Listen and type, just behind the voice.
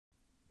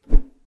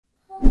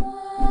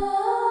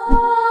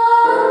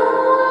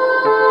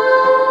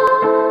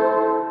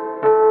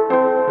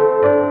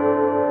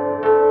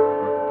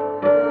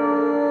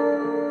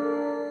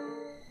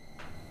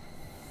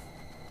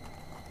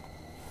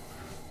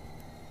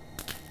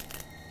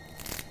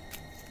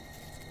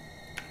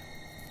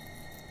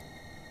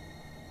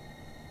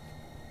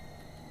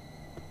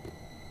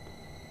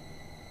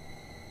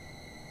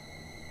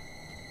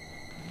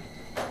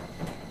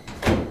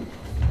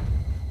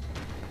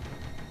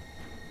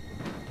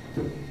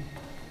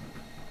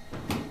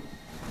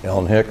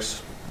Ellen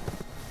Hicks,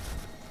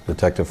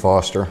 Detective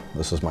Foster.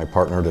 This is my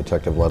partner,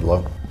 Detective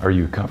Ludlow. Are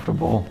you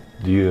comfortable?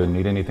 Do you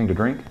need anything to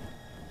drink?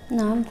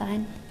 No, I'm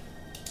fine.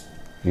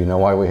 Do you know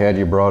why we had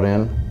you brought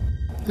in?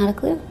 Not a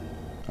clue.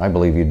 I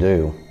believe you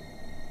do.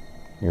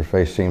 Your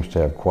face seems to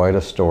have quite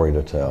a story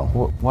to tell.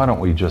 Well, why don't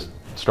we just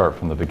start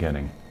from the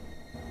beginning?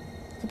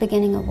 The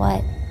beginning of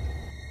what?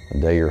 The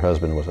day your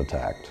husband was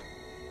attacked.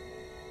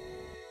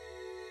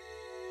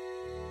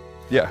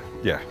 Yeah.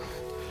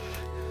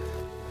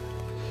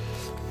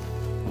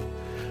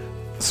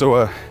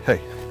 So, hey,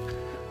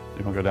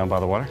 you wanna go down by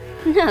the water?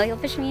 No, you'll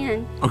push me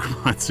in. Oh,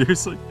 come on,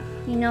 seriously?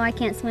 You know I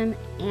can't swim,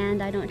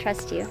 and I don't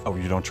trust you. Oh,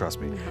 you don't trust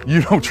me?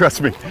 You don't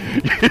trust me?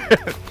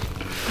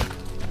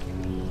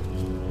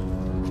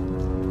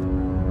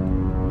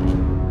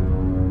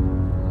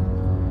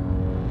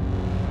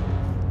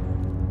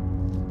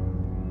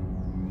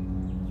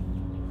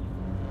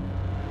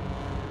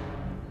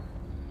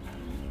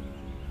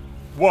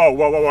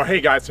 Whoa,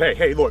 hey guys,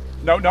 hey, look.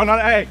 No,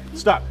 hey,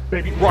 stop,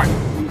 baby, run!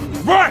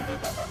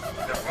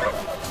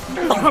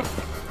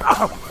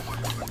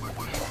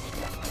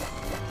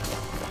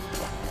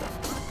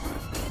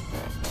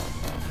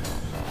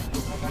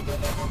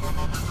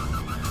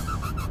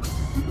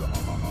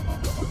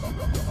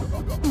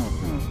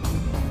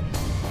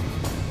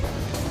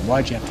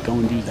 Why'd you have to go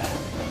and do that?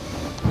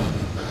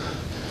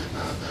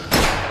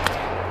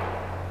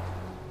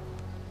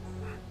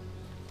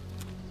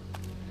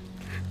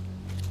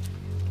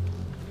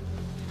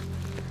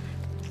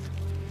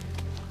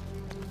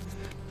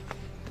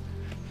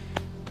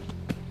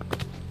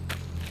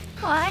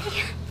 Why?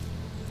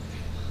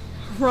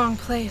 Wrong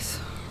place,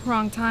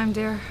 wrong time,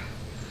 dear.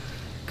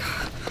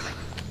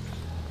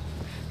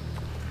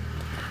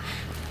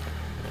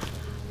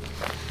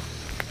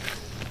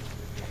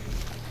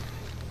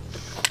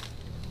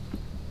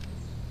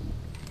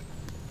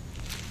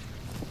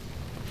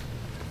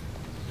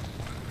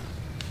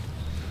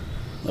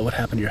 Let what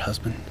happened to your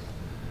husband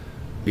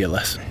be a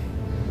lesson.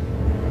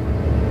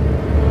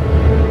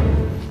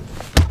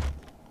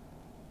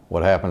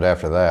 What happened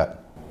after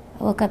that?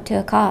 I woke up to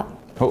a cop.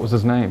 What was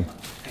his name?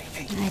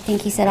 I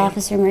think he said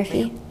Officer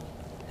Murphy.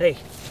 Hey,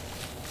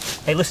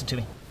 listen to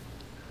me.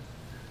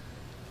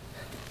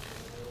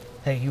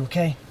 Hey, you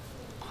okay?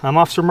 I'm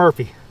Officer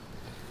Murphy.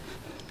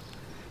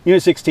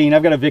 Unit 16,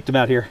 I've got a victim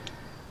out here.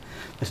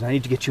 Listen, I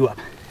need to get you up.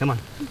 Come on.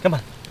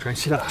 Try and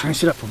sit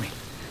up for me.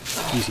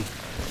 Easy.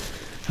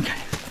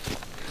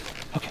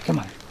 Okay, come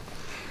on.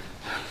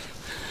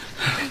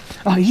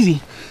 Oh,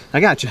 easy. I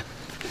got you.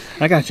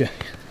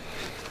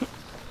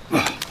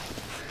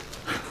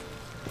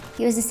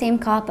 He was the same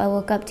cop I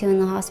woke up to in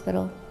the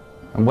hospital.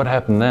 And what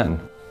happened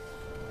then?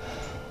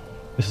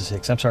 Mrs.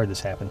 Hicks, I'm sorry this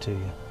happened to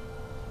you.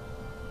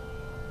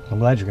 I'm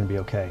glad you're going to be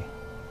okay.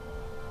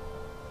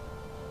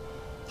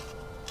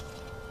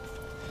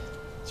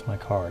 It's my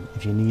card.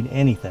 If you need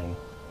anything,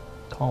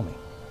 call me.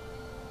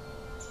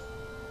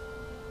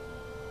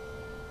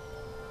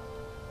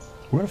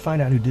 We're going to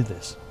find out who did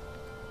this.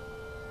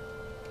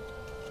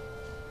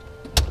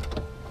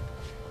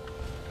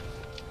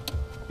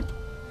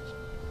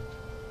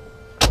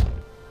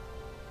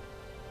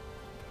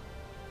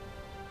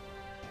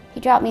 He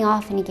dropped me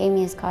off and he gave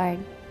me his card.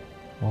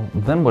 Well,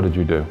 then what did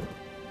you do?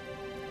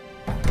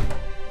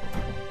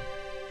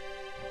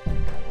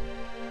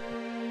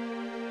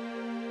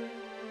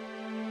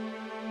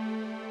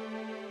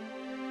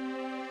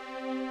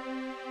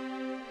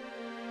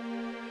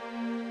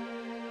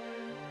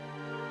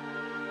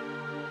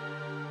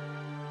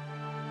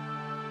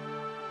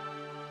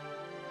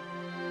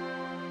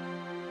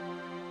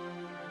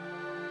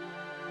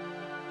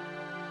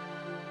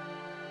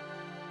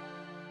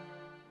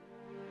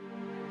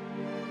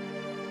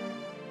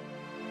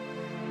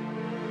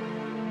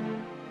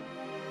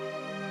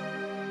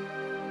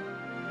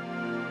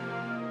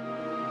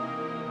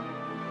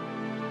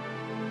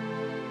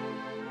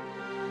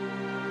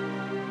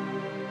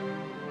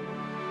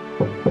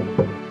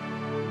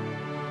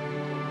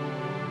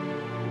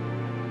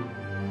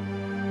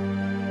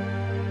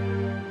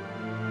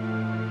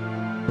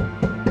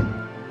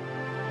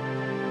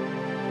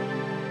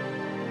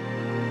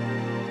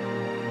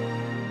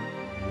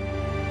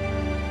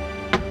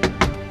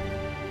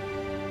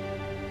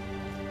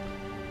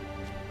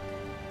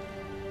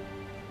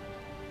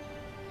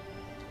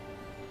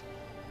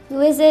 Who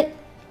is it?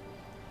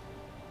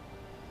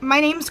 My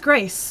name's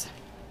Grace.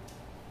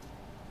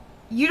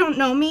 You don't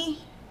know me,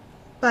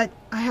 but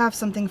I have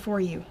something for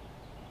you.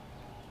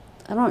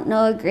 I don't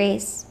know a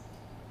Grace.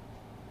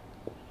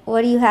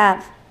 What do you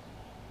have?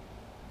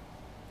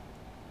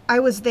 I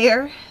was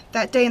there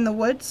that day in the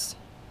woods.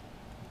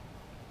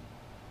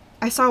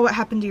 I saw what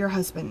happened to your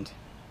husband.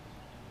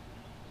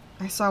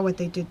 I saw what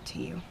they did to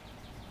you.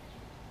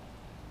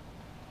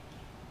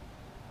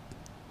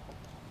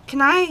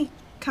 Can I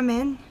come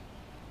in?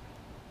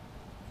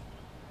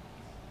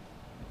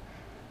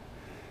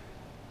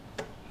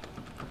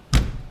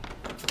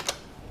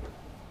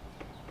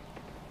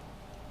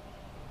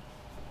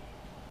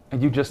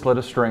 And you just let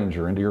a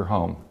stranger into your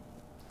home.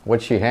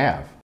 What'd she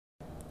have?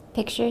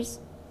 Pictures?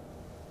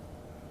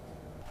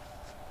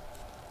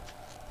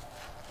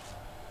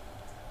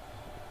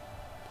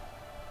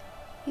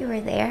 You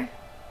were there?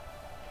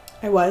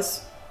 I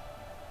was.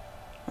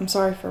 I'm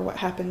sorry for what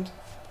happened.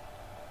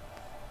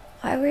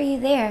 Why were you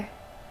there?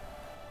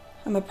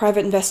 I'm a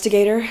private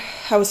investigator.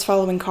 I was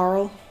following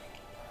Carl.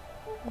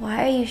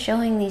 Why are you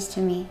showing these to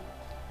me?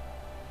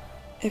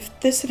 If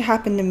this had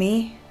happened to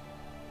me,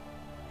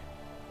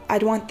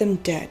 I'd want them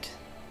dead.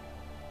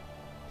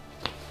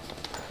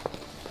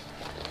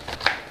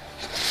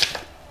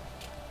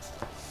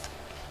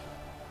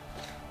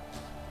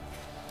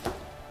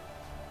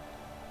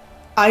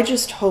 I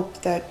just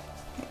hope that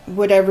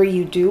whatever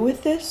you do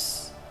with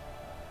this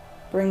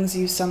brings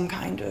you some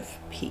kind of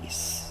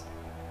peace.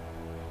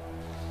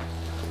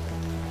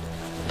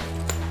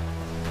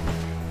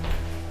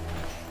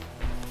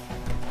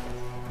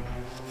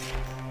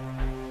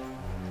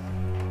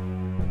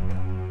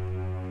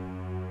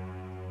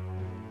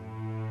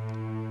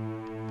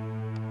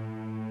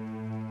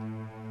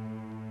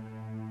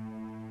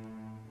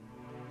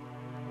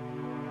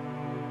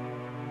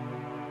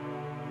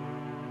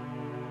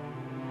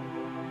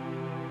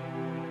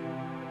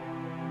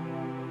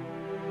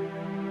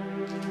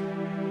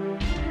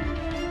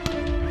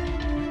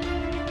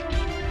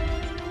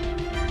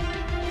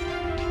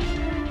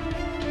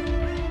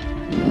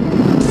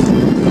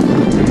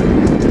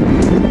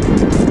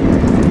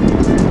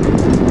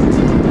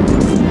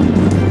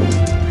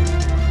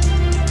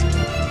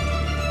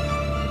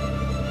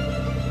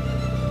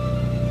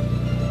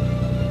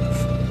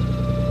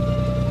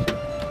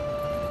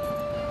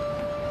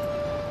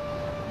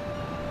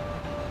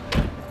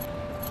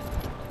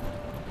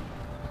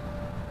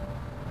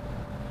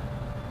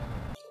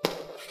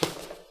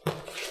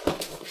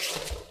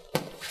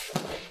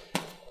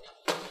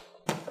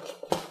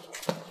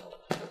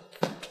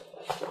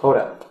 Hold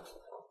up.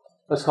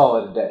 Let's call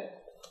it a day.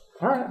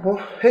 All right.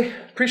 Well, hey,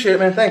 appreciate it,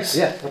 man. Thanks.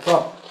 Yeah, no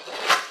problem.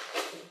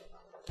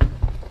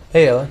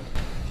 Hey, Ellen.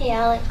 Hey,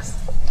 Alex.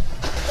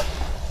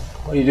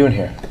 What are you doing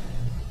here?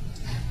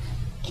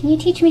 Can you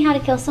teach me how to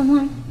kill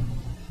someone?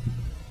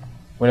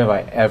 When have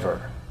I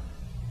ever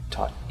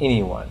taught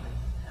anyone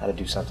how to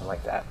do something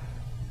like that?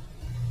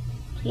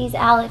 Please,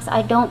 Alex,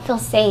 I don't feel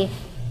safe.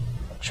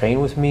 Train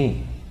with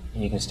me,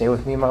 and you can stay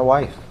with me and my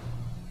wife.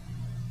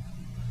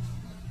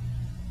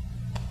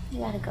 You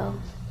gotta go.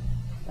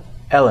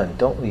 Ellen,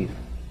 don't leave.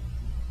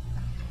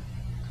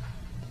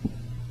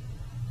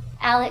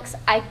 Alex,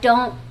 I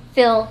don't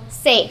feel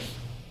safe.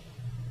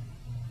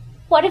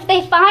 What if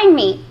they find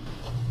me?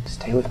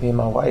 Stay with me and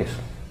my wife.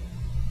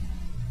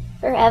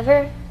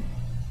 Forever?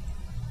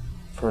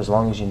 For as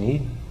long as you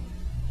need.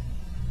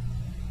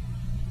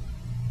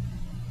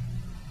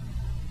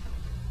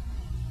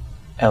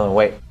 Ellen,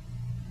 wait.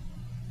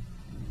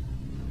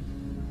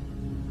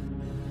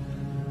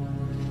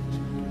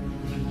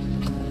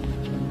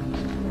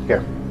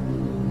 Here.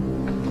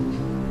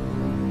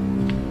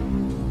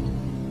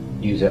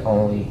 Use it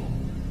only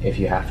if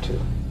you have to.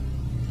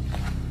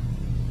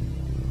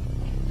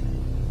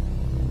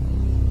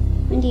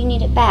 When do you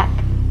need it back?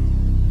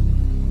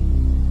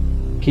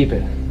 Keep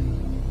it.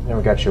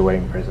 Never got your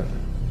wedding present.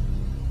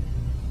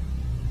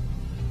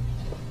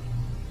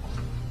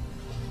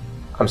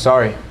 I'm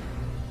sorry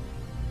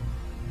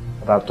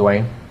about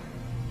Dwayne.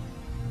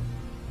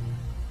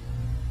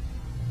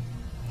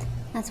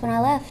 That's when I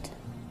left.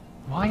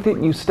 Why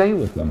didn't you stay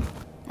with them?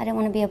 I didn't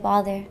want to be a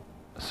bother.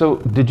 So,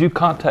 did you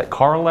contact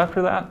Carl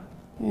after that?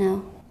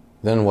 No.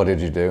 Then what did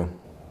you do?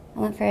 I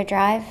went for a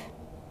drive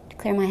to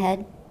clear my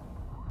head.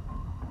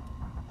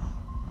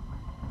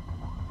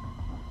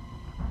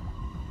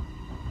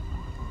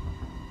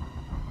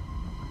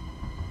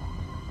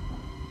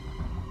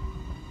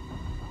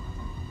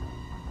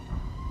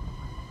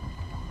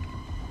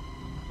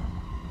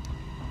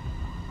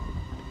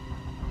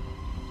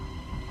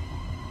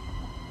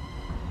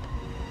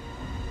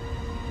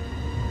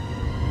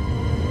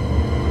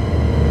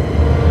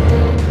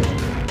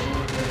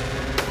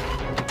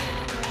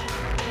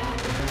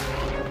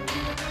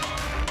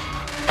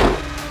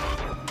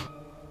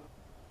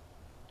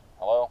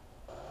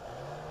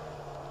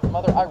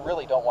 Mother, I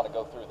really don't want to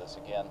go through this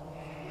again.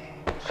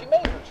 She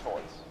made her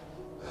choice.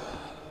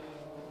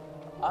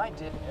 I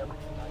did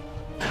everything I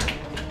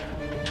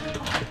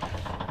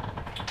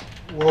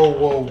could.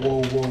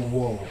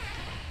 Whoa.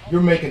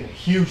 You're making a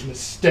huge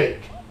mistake.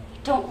 I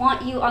don't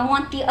want you. I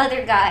want the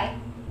other guy.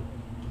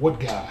 What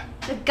guy?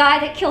 The guy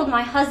that killed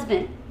my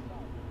husband.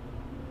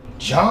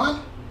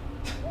 John?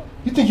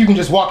 You think you can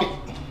just walk it?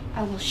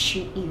 I will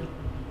shoot you.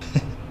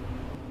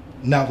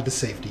 Not with the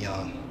safety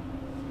on.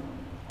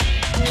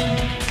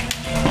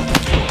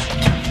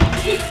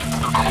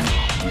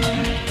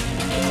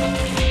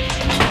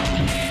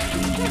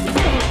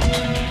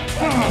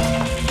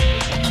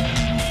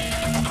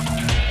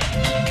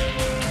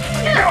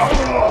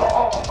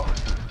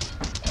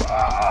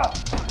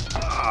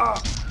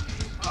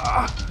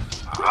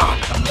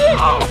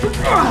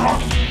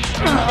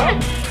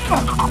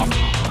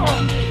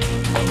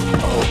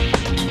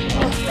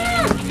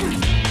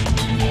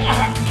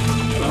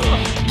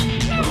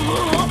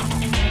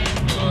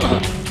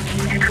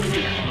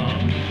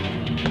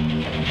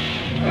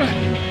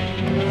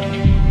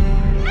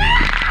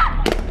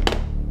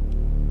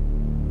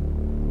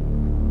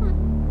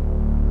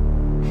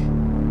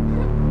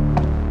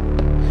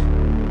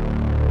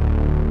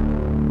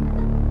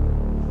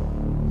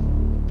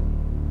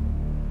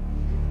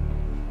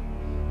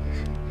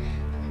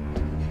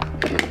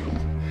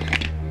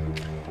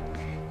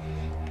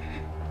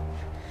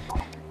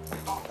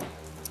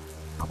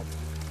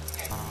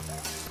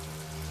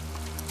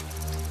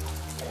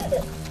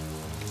 Hey!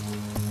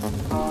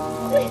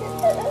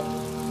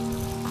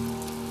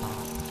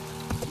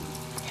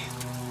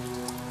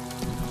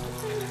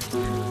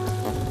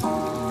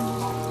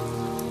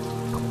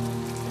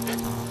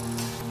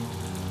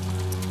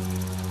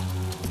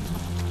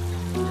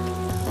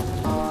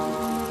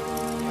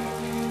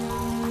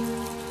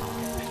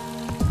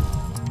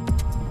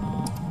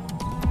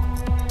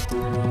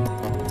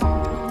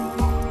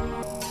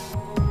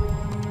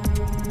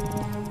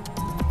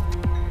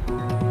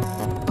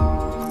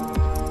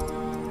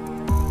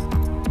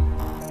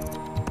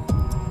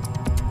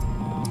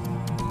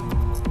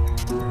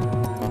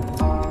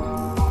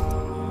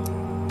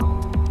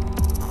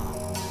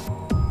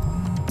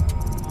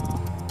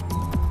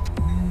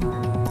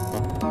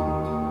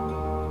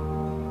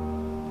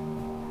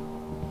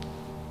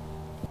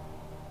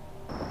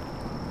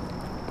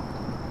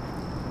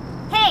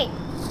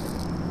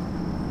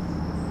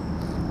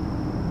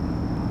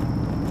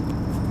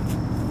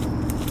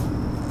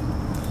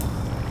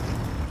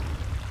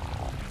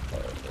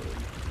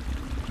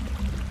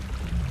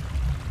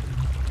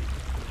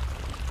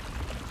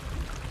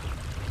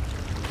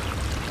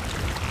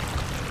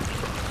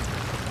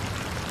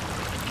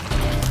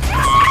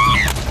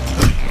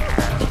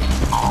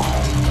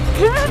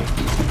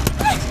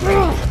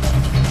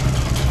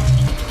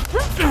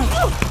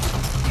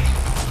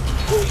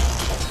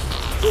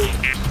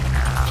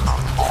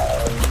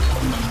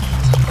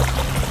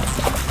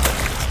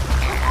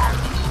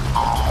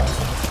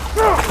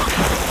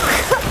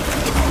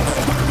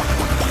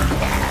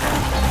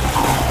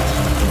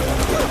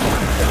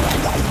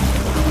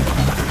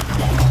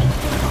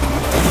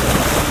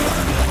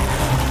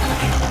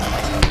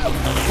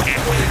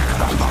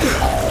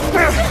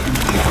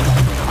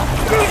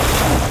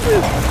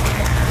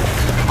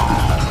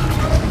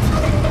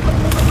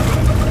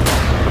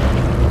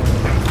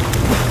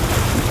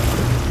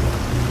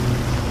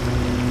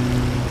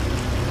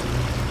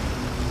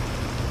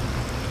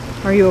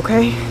 Are you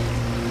okay?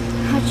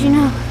 How'd you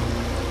know?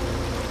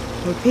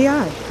 I'm a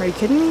PI. Are you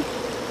kidding me?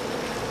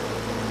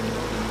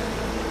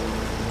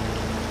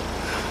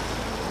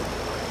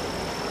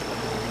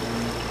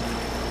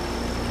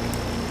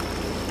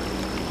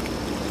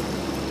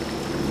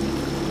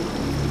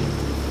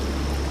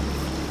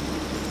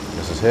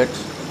 Mrs.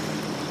 Hicks?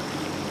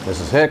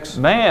 Mrs. Hicks?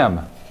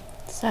 Ma'am!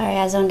 Sorry,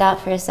 I zoned out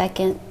for a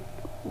second.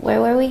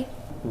 Where were we?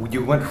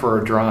 You went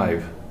for a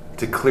drive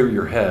to clear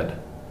your head.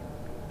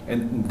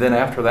 And then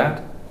after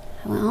that?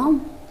 I went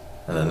home.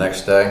 And the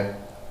next day?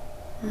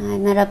 I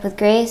met up with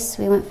Grace.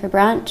 We went for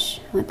brunch.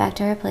 Went back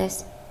to her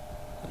place.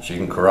 She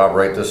can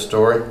corroborate this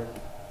story?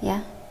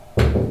 Yeah.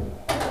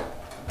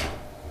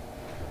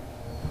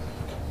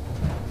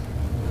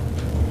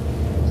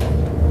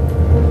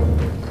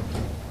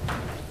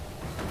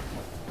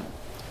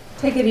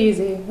 Take it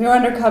easy. We were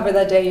undercover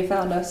that day you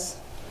found us.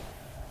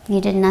 You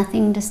did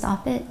nothing to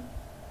stop it?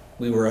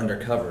 We were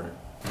undercover.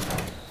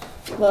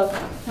 Look,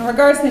 in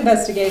regards to the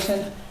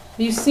investigation, have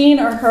you seen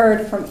or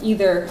heard from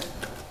either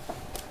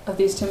of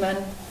these two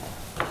men?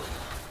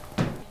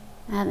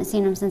 I haven't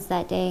seen him since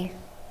that day.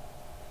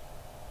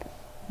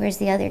 Where's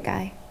the other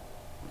guy?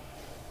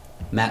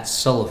 Matt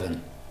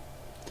Sullivan.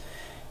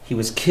 He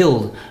was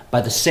killed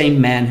by the same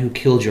man who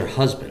killed your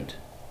husband.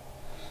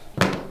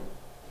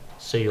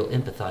 So you'll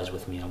empathize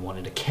with me. I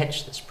wanted to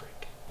catch this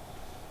prick.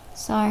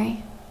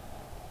 Sorry.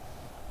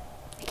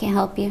 I can't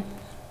help you.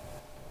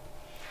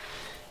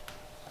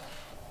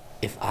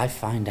 If I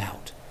find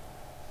out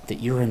that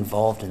you're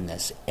involved in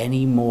this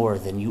any more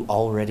than you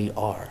already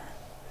are,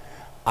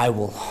 I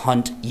will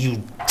hunt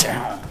you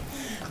down.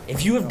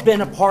 If you have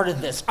been a part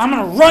of this, I'm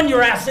gonna run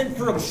your ass in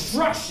for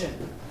obstruction.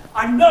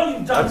 I know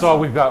you've done. That's all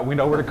we've got. We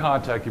know where to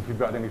contact you if you've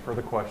got any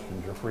further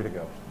questions. You're free to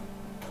go.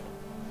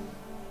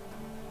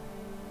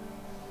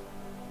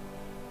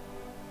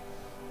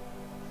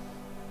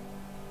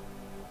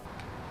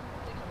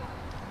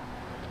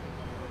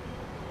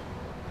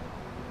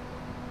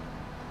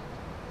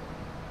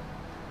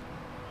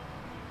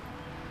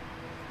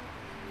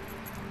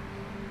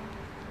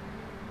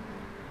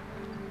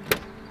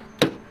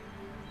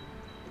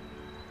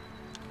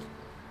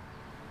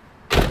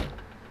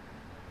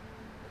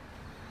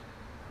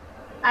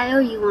 I owe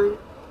you one.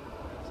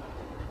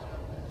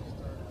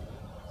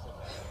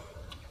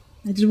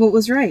 I did what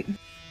was right.